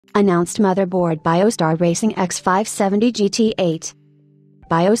Announced motherboard BIOSTAR Racing X570GT8.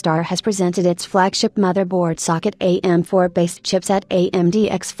 BIOSTAR has presented its flagship motherboard socket AM4 based chipset AMD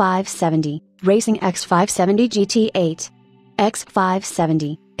X570 Racing X570GT8.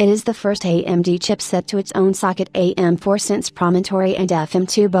 X570. It is the first AMD chipset to its own socket AM4 since Promontory and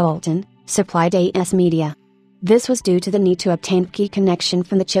FM2 Bolton, supplied AS Media. This was due to the need to obtain key connection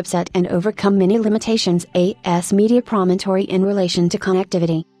from the chipset and overcome many limitations AS Media Promontory in relation to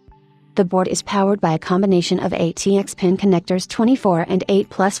connectivity. The board is powered by a combination of 8X pin connectors 24 and 8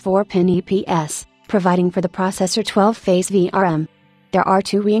 plus 4 pin EPS, providing for the processor 12-phase VRM. There are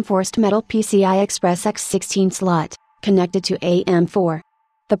two reinforced metal PCI Express X16 slot, connected to AM4.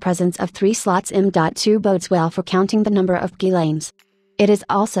 The presence of 3 slots M.2 bodes well for counting the number of key lanes. It is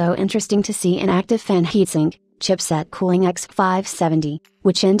also interesting to see an active fan heatsink, chipset cooling X570,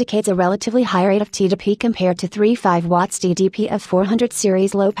 which indicates a relatively high rate of T2P compared to 3.5 watts DDP of 400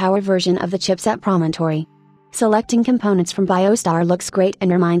 series low-power version of the chipset Promontory. Selecting components from BIOSTAR looks great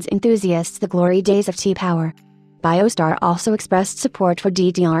and reminds enthusiasts the glory days of T-Power. BIOSTAR also expressed support for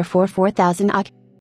DDR4 4000 AUK,